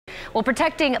Well,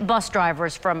 protecting bus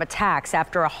drivers from attacks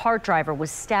after a HART driver was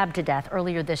stabbed to death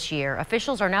earlier this year.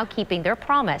 Officials are now keeping their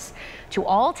promise to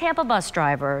all Tampa bus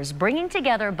drivers, bringing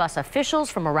together bus officials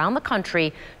from around the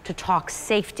country to talk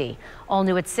safety. All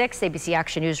new at 6, ABC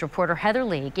Action News reporter Heather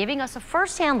Lee giving us a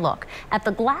first-hand look at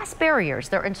the glass barriers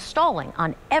they're installing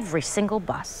on every single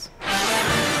bus.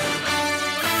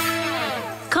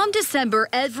 Come December,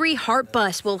 every HART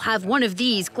bus will have one of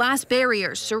these glass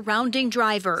barriers surrounding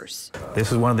drivers. This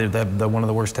is one of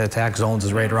the worst attack zones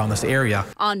is right around this area.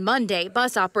 On Monday,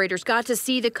 bus operators got to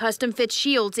see the custom-fit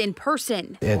shields in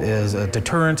person. It is a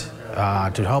deterrent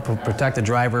to help protect the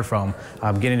driver from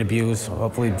getting abused,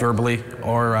 hopefully verbally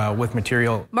or with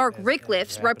material. Mark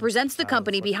Rickliffs represents the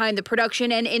company behind the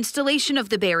production and installation of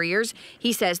the barriers.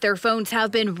 He says their phones have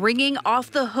been ringing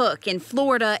off the hook in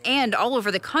Florida and all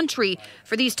over the country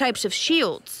for these types of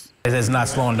shields. It is not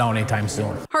slowing down anytime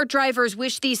soon. HART drivers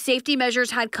wish these safety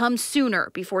measures had come sooner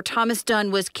before Thomas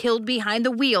Dunn was killed behind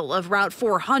the wheel of Route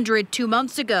 400 2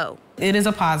 months ago. It is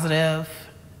a positive.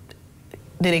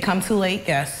 Did it come too late?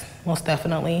 Yes, most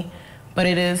definitely. But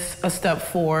it is a step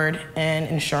forward in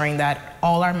ensuring that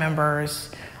all our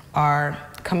members are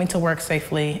coming to work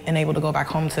safely and able to go back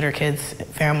home to their kids,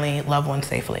 family, loved ones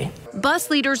safely. Bus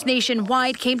leaders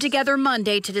nationwide came together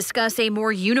Monday to discuss a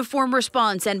more uniform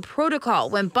response and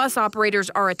protocol when bus operators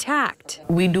are attacked.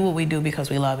 We do what we do because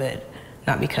we love it,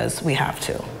 not because we have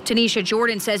to. Tanisha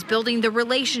Jordan says building the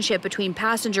relationship between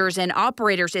passengers and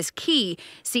operators is key.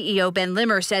 CEO Ben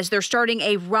Limmer says they're starting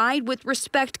a Ride with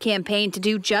Respect campaign to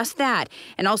do just that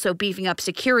and also beefing up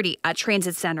security at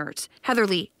transit centers. Heather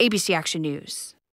Lee, ABC Action News.